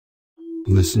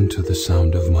Listen to the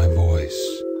sound of my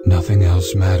voice. Nothing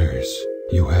else matters.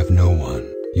 You have no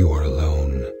one. You are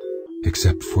alone.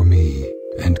 Except for me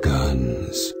and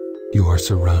guns. You are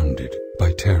surrounded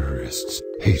by terrorists,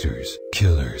 haters,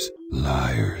 killers,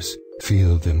 liars.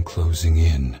 Feel them closing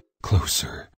in.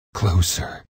 Closer,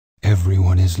 closer.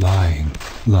 Everyone is lying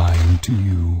to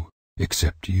you.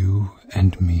 Except you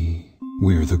and me.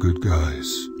 We're the good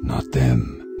guys, not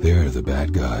them. They're the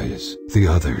bad guys. The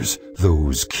others,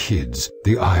 those kids,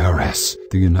 the IRS,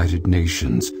 the United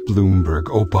Nations, Bloomberg,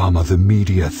 Obama, the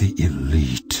media, the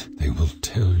elite. They will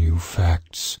tell you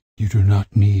facts. You do not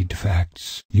need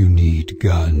facts. You need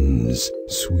guns.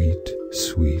 Sweet,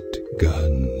 sweet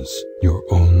guns. Your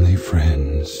only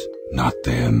friends. Not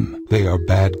them. They are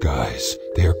bad guys.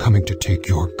 They are coming to take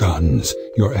your guns,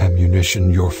 your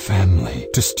ammunition, your family,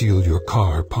 to steal your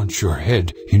car, punch your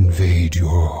head, invade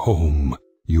your home.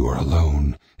 You are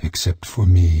alone, except for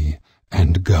me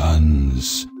and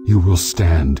guns. You will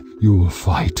stand, you will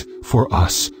fight, for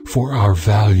us, for our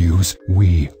values.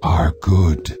 We are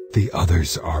good, the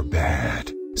others are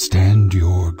bad. Stand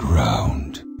your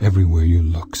ground. Everywhere you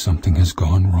look, something has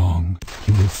gone wrong.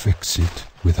 You will fix it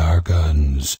with our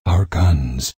guns,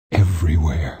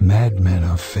 everywhere. Madmen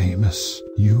are famous.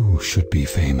 You should be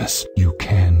famous. You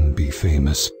can be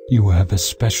famous. You have a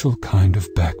special kind of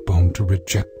backbone to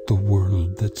reject the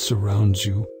world that surrounds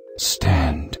you.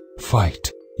 Stand,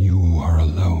 fight. You are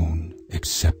alone,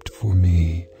 except for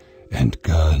me and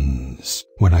guns.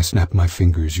 When I snap my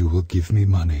fingers, you will give me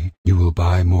money. You will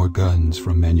buy more guns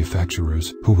from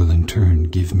manufacturers, who will in turn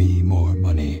give me more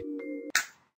money.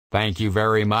 Thank you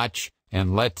very much,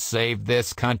 and let's save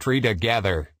this country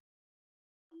together.